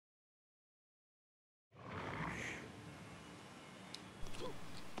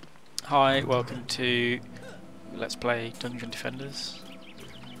Hi, welcome to Let's Play Dungeon Defenders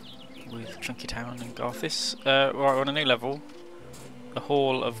with Chunky Town and Garthis. Right, we're on a new level. The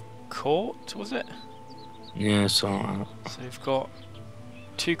Hall of Court, was it? Yeah, so we've got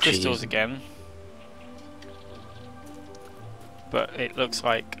 2 crystals again. But it looks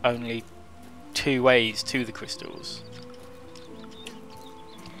like only 2 ways to the crystals.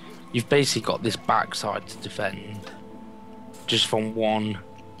 you've basically got this backside to defend, just from one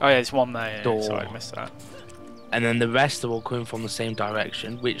Oh yeah, there's one there, door. Sorry, I missed that. And then the rest are all coming from the same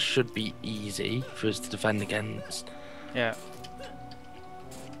direction, which should be easy for us to defend against. Yeah.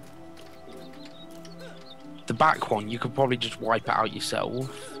 The back one, you could probably just wipe it out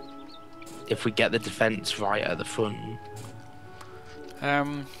yourself, if we get the defense right at the front.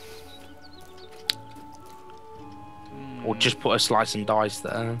 Or just put a slice and dice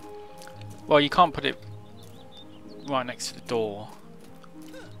there. Well, you can't put it right next to the door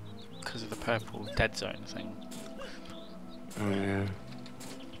because of the purple dead zone thing. Oh, yeah.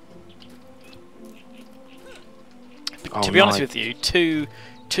 But to be honest with you, two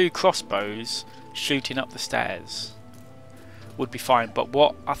crossbows shooting up the stairs would be fine. But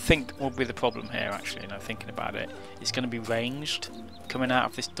what I think will be the problem here, actually, thinking about it, is going to be ranged coming out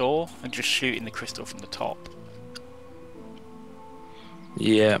of this door and just shooting the crystal from the top.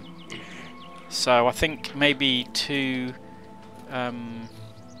 Yeah. So I think maybe 2.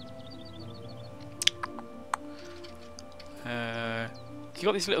 You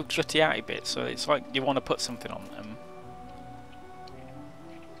got these little jutty outy bits, so it's like you want to put something on them.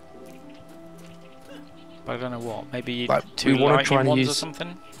 But I don't know what. Maybe like 2 lightning ones or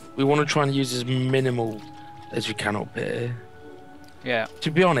something. We want to try and use as minimal as we can up here. Yeah.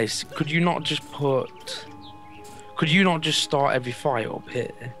 To be honest, could you not just start every fight up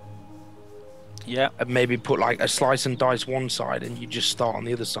here? Yeah. And maybe put like a slice and dice one side and you just start on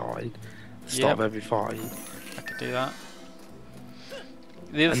the other side. Start of every fight. I could do that.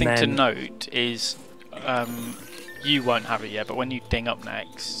 The other thing to note is you won't have it yet, but when you ding up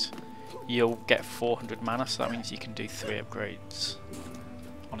next, you'll get 400 mana, so that means you can do 3 upgrades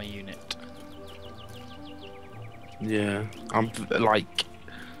on a unit. Yeah, I'm like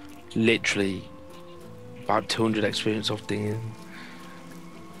literally about 200 experience off dinging.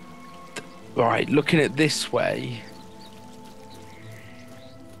 Right, looking at this way,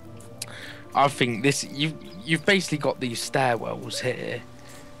 I think this you've basically got these stairwells here.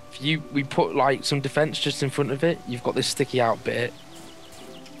 If we put like some defense just in front of it, you've got this sticky out bit,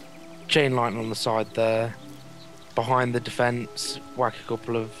 chain lightning on the side there. Behind the defense, whack a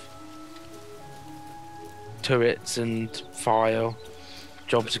couple of turrets and fire.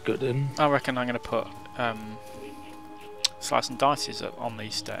 Jobs are good. I reckon I'm going to put slice and dices on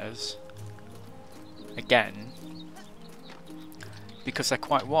these stairs again because they're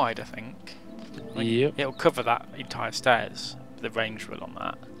quite wide. I think. Yep. It'll cover that entire stairs. The range will on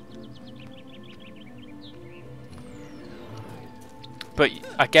that. But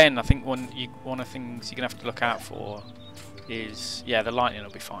again, I think one of the things you're gonna have to look out for is the lightning will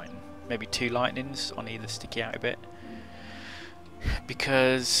be fine. Maybe 2 lightnings on either sticky out a bit,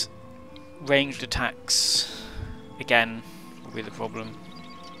 because ranged attacks again will be the problem.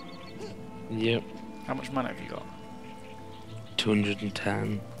 Yep. How much mana have you got?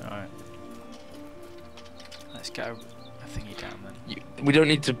 210. Alright. Let's get a thingy down then. We don't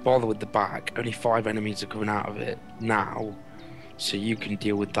need to bother with the back. Only 5 enemies are coming out of it now, so you can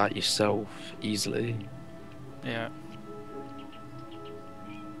deal with that yourself easily. Yeah.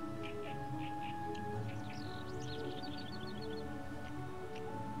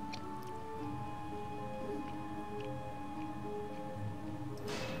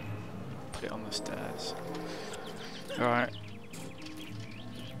 Put it on the stairs. Alright.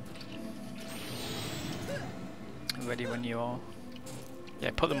 Ready when you are. Yeah,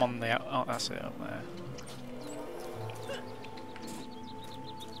 put them on the... Oh, that's it, up there.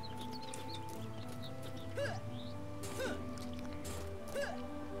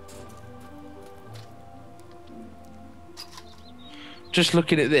 Just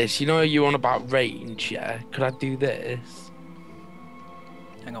looking at this, you know you're on about range, yeah? Could I do this?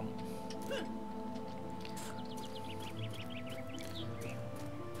 Hang on.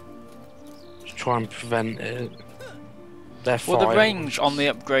 Just try and prevent it. Well, the range on the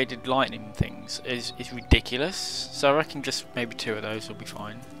upgraded lightning things is ridiculous, so I reckon just maybe 2 of those will be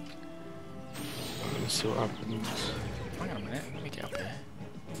fine. Let's see what happens. Hang on a minute, let me get up here.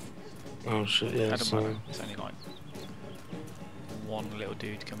 Oh shit, yeah, It's only like 1 little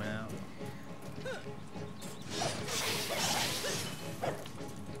dude coming out.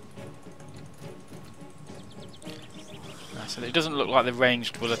 So it doesn't look like the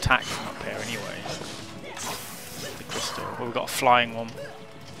ranged will attack from up here anyway. The crystal. Well, we've got a flying one.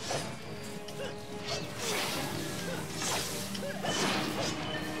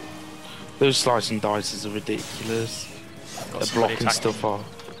 Those slice and dices are ridiculous. They're blocking stuff off.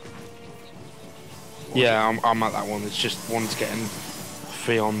 Yeah, I'm at that one. It's just one's getting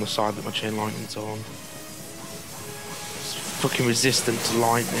free on the side that my chain lightning's on. It's fucking resistant to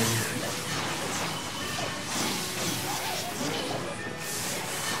lightning.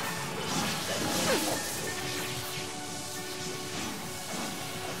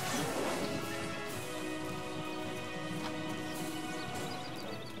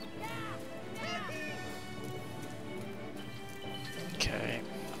 Okay.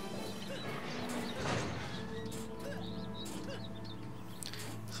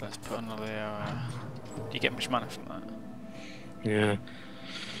 So let's put another. Do you get much mana from that? Yeah.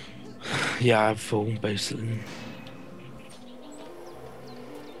 Yeah, I have full basically.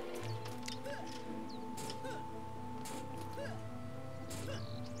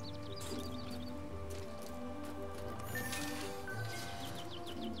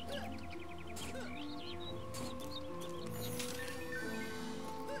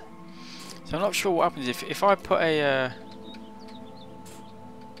 So I'm not sure what happens if I put a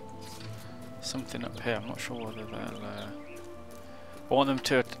something up here. I'm not sure whether they'll. I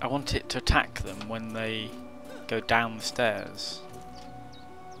want it to attack them when they go down the stairs,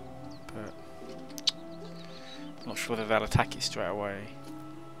 but I'm not sure whether they'll attack it straight away.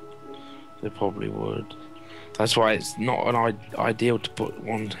 They probably would. That's why it's not an ideal to put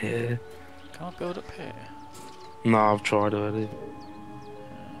one here. Can I build up here? No, I've tried already.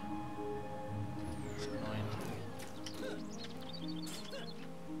 It's annoying.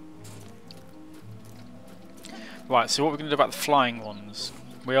 Right, so what we're going to do about the flying ones,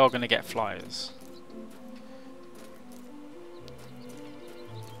 we are going to get flyers.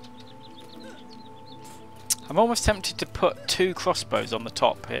 I'm almost tempted to put 2 crossbows on the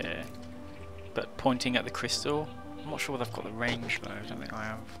top here, but pointing at the crystal. I'm not sure whether I've got the range though, I don't think I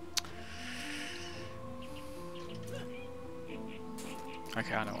have.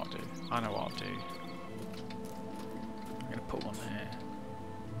 Okay, I know what I'll do. I know what I'll do. I'm going to put one here.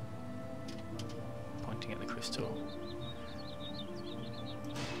 Pointing at the crystal.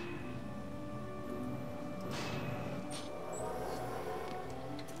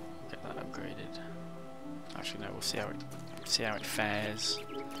 Get that upgraded. Actually no, we'll see how it fares.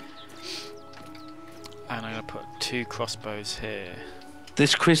 And I'm going to put 2 crossbows here.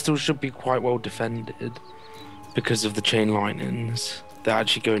 This crystal should be quite well defended because of the chain lightnings. They're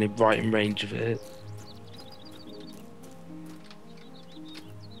actually going right in range of it.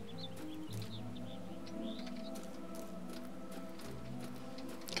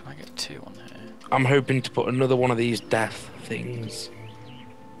 Can I get 2 on here? I'm hoping to put another one of these death things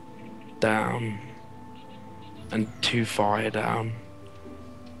down and 2 fire down.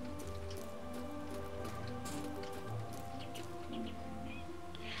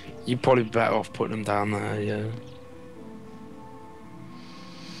 You're probably better off putting them down there, yeah.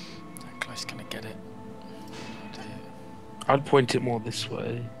 How close can I get it? Oh dear. I'd point it more this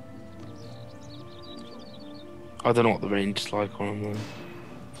way. I don't know what the range is like on them though.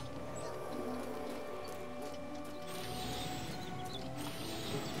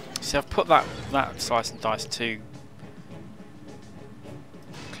 See, I've put that slice and dice too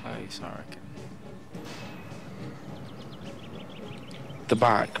close, I reckon. The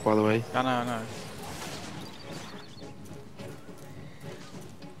back, by the way. I know.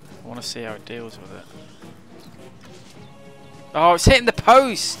 I want to see how it deals with it. Oh, it's hitting the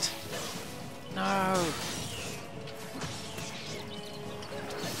post! No!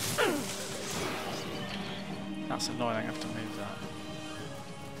 That's annoying, I have to move that.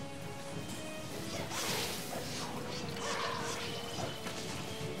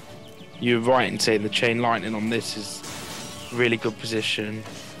 You're right in saying the chain lightning on this is really good position.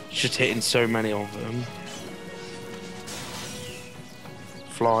 It's just hitting so many of them.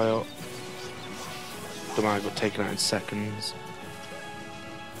 Fly up. The man got taken out in seconds.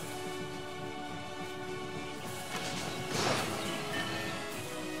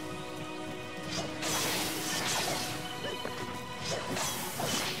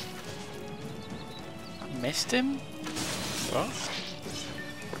 I missed him? What?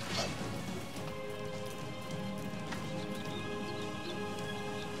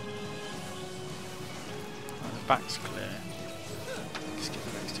 Back's clear. Just get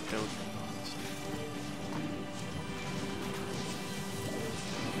the next to build.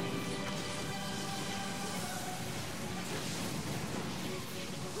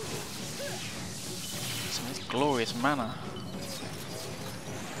 Some of this glorious mana.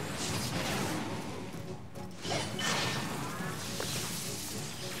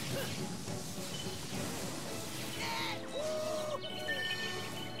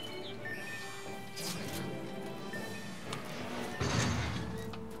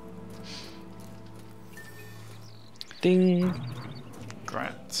 Ding.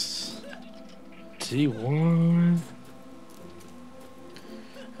 Grats. T1.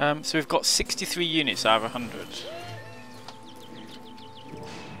 So we've got 63 units out of 100.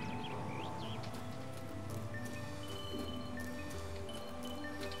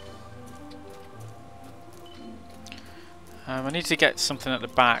 I need to get something at the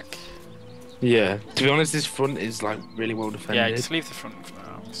back. Yeah. To be honest, this front is like really well defended. Yeah, just leave the front for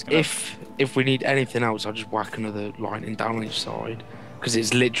now. I'm just gonna If we need anything else, I'll just whack another lightning down on each side, because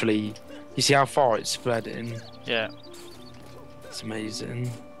it's literally. You see how far it's spreading? Yeah. It's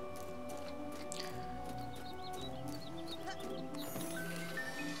amazing.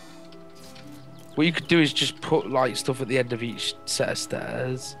 What you could do is just put like stuff at the end of each set of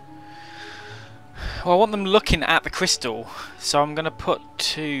stairs. Well, I want them looking at the crystal, so I'm going to put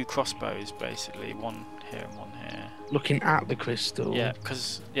 2 crossbows, basically. One here and one here. Looking at the crystal? Yeah,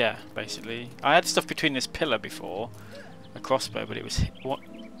 because, yeah, basically. I had stuff between this pillar before, a crossbow, but it was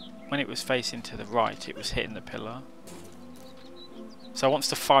when it was facing to the right, it was hitting the pillar. So I want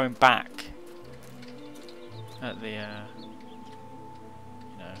stuff firing back at the, you know...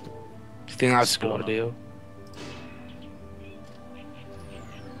 Do you think that's a good idea?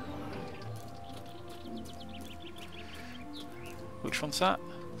 Which one's that?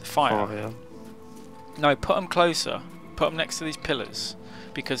 The fire? Fire. No, put them closer. Put them next to these pillars.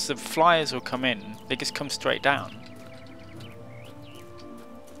 Because the flyers will come in, they just come straight down.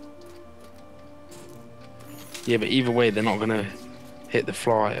 Yeah, but either way, they're not going to hit the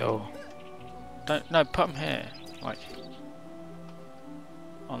flyer. No, put them here. Like,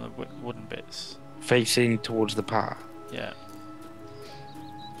 on the wooden bits. Facing towards the path. Yeah.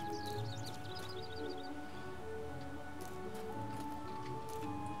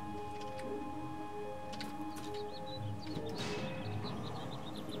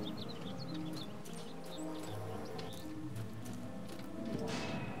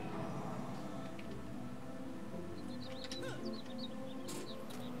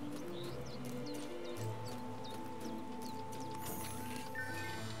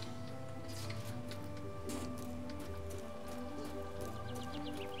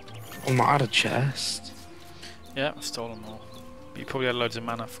 I might add a chest. Yeah, I stole them all. But you probably had loads of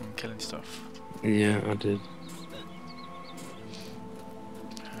mana from killing stuff. Yeah, I did.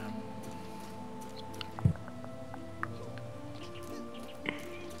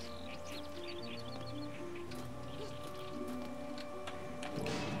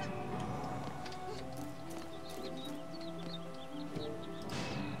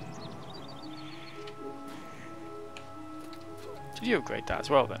 Did you upgrade that as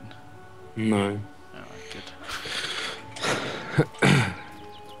well then? No. Oh, good.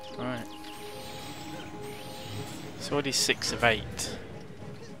 Right. So already 6 of 8.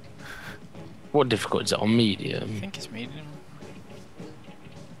 What difficulty is it on I medium? think it's medium.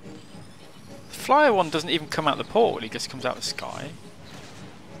 The flyer one doesn't even come out the portal, it just comes out the sky.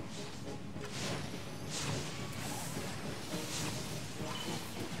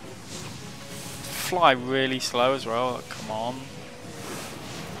 Fly really slow as well, like, come on.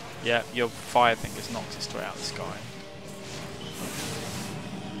 Yeah, your fire thing just knocks it straight out of the sky.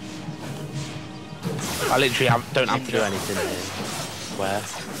 I literally don't have to do anything here. Where?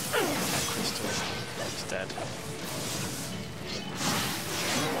 Crystal is dead.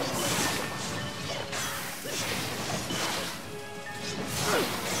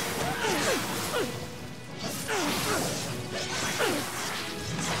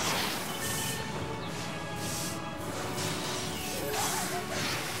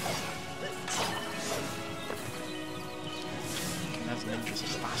 There's ninjas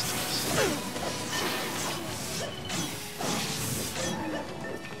as bastards.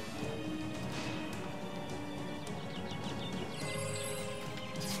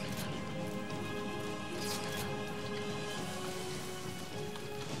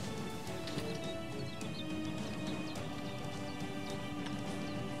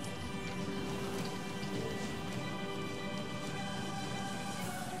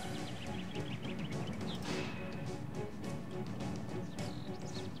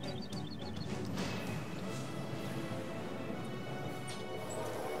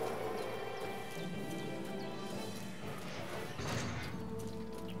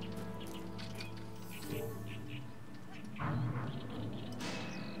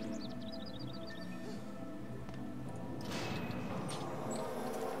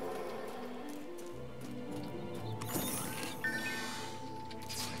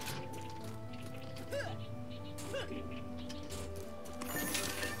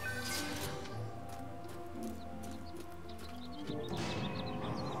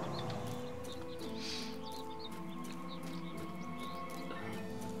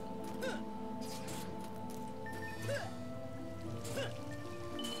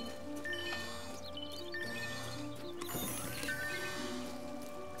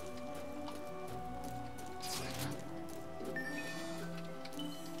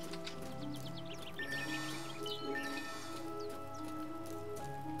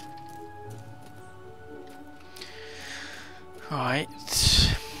 Right.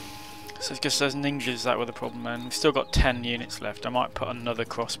 So I guess those ninjas that were the problem then. We've still got 10 units left. I might put another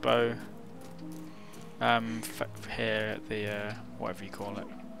crossbow here at the whatever you call it.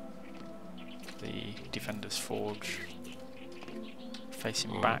 The Defender's Forge.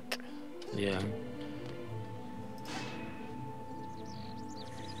 Facing back. Yeah.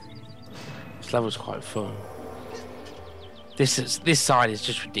 This level's quite fun. This side is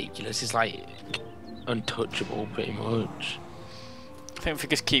just ridiculous. It's like untouchable pretty much. I think if we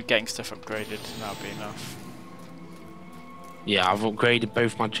just keep getting stuff upgraded, that'll be enough. Yeah, I've upgraded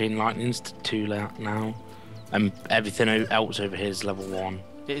both my chain lightnings to 2 now, and everything else over here is level 1.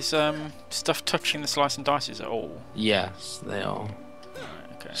 Is stuff touching the slice and dices at all? Yes, they are. Right,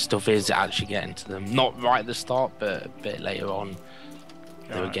 okay. Stuff is actually getting to them. Not right at the start, but a bit later on,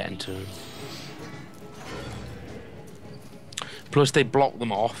 they were getting to them. Plus, they block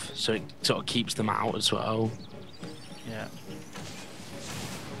them off, so it sort of keeps them out as well. Yeah.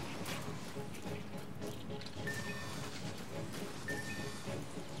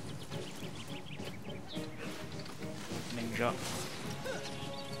 Ninja.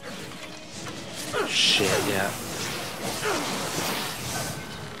 Shit, yeah.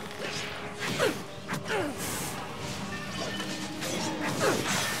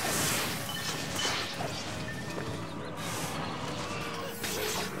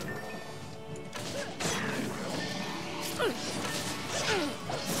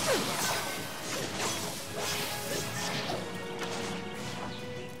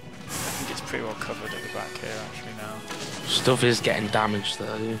 Pretty well covered at the back here actually now. Stuff is getting damaged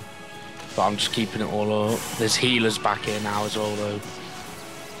though, but I'm just keeping it all up. There's healers back here now as well though,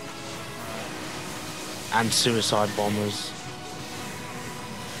 and suicide bombers.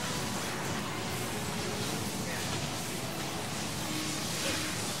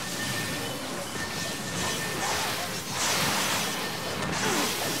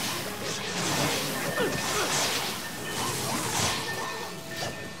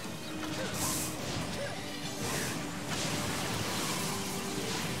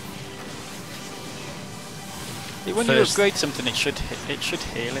 When you upgrade something, it should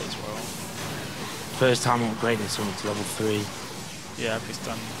heal it as well. First time I'm upgrading something to level 3. Yeah, I've just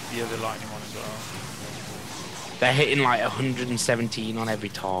done the other lightning one as well. They're hitting like 117 on every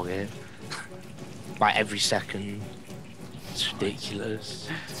target, like every second. It's ridiculous.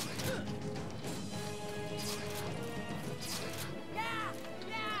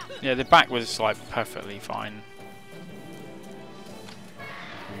 Yeah, the back was like perfectly fine.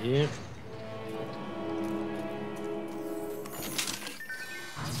 Yep.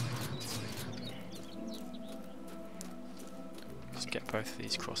 Get both of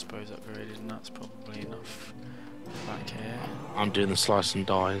these crossbows upgraded, and that's probably enough back here. I'm doing the slice and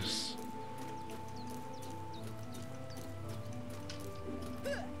dice.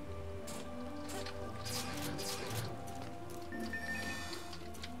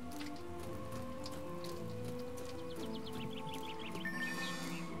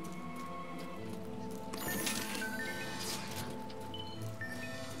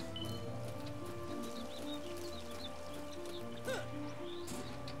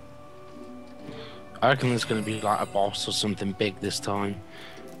 I reckon there's going to be like a boss or something big this time.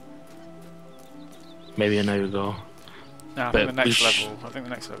 Maybe an ogre. No, I think the next level. I think the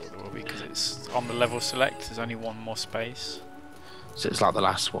next level will be, because it's on the level select. There's only one more space. So it's like the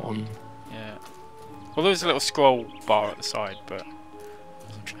last one. Yeah. Well, there's a little scroll bar at the side, but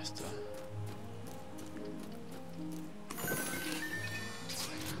it's interesting.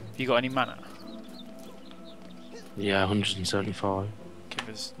 Have you got any mana? Yeah, 175. Give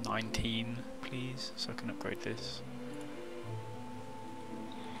us 19, please, so I can upgrade this.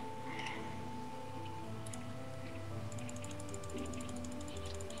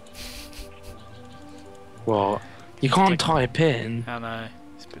 What? You can't type in. I know,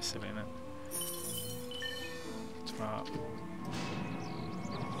 it's a bit silly, isn't it? Smart.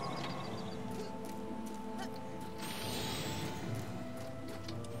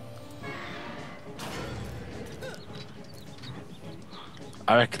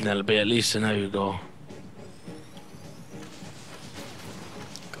 I reckon there'll be at least an ogre.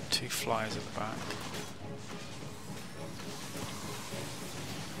 Got 2 flyers at the back.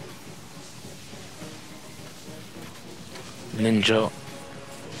 Ninja.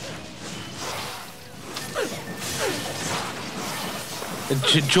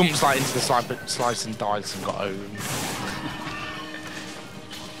 It jumps like into the slice and dice and got owned.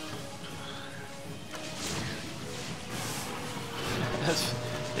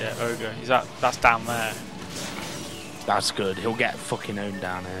 Yeah, ogre. That's down there. That's good. He'll get fucking owned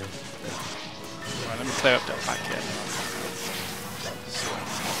down here. Right, let me clear up that back here.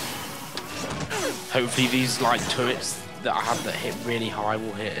 Hopefully these like turrets that I have that hit really high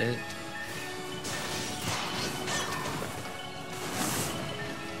will hit it.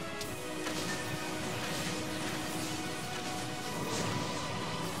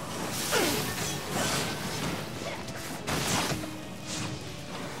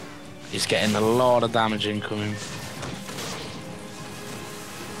 He's getting a lot of damage incoming.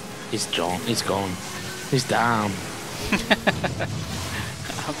 He's gone. He's gone. He's down.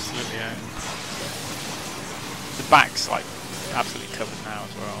 Absolutely out. The back's like absolutely covered now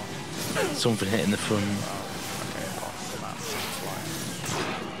as well. Something hitting the front. Oh, okay, off the map.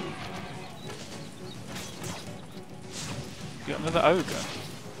 You got another ogre?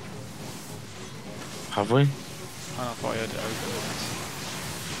 Have we? Oh, I thought I heard it ogre noise.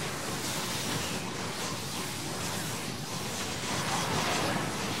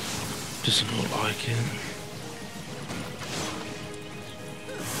 Doesn't look like it.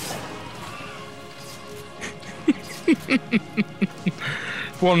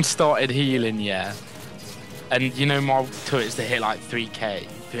 One started healing, yeah. And you know my turrets that hit like 3k,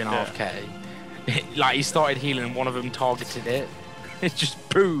 3.5k. Like he started healing and one of them targeted it. It's just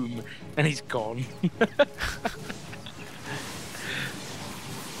boom, and he's gone.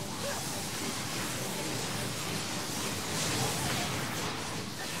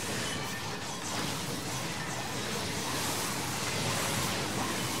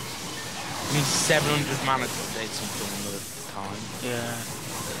 I need 700 mana to update something another time. Yeah.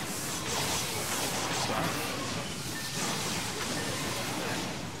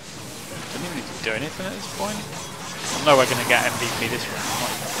 Don't even need to do anything at this point. I know we're going to get MVP this round, not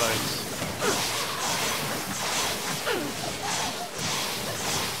even close.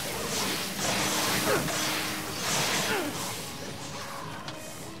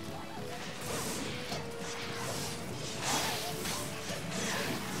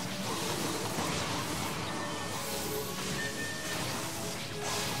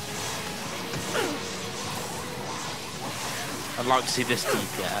 I'd like to see this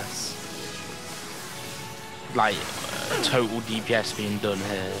DPS. Like, total DPS being done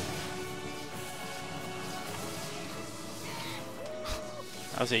here.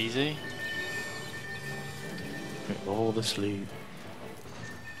 That was easy. All this loot.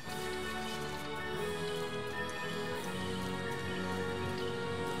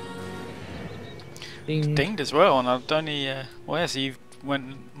 Ding. Dinged as well, and I've only, well, yeah, so you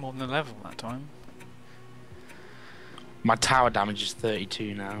went more than a level that time. My tower damage is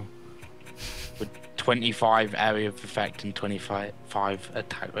 32 now. With 25 area of effect and 25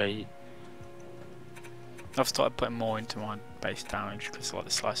 attack rate. I've started putting more into my base damage because I like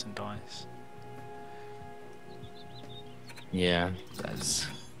the slice and dice. Yeah, that's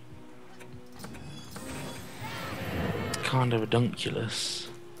kind of redunculous.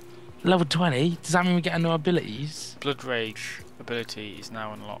 Level 20? Does that mean we get no abilities? Blood Rage ability is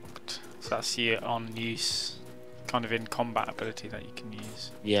now unlocked. So that's your on use, kind of in combat ability that you can use.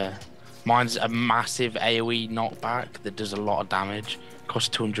 Yeah. Mine's a massive AoE knockback that does a lot of damage. Costs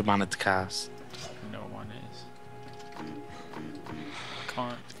 200 mana to cast. I know what mine is.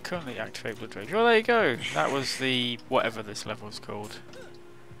 Can't currently activate Blood Rage. Well, there you go. That was the whatever this level is called.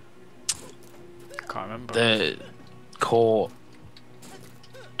 Can't remember. The court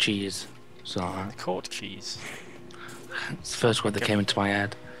cheese. So Court cheese. it's the first word that came into my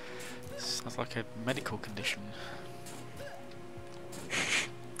head. Sounds like a medical condition.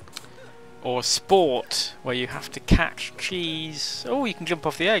 Or sport, where you have to catch cheese. Oh, you can jump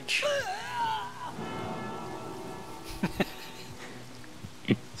off the edge.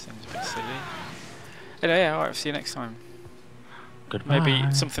 Seems a bit silly. Anyway, yeah, alright, see you next time. Goodbye.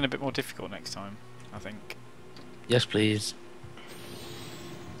 Maybe something a bit more difficult next time, I think. Yes, please.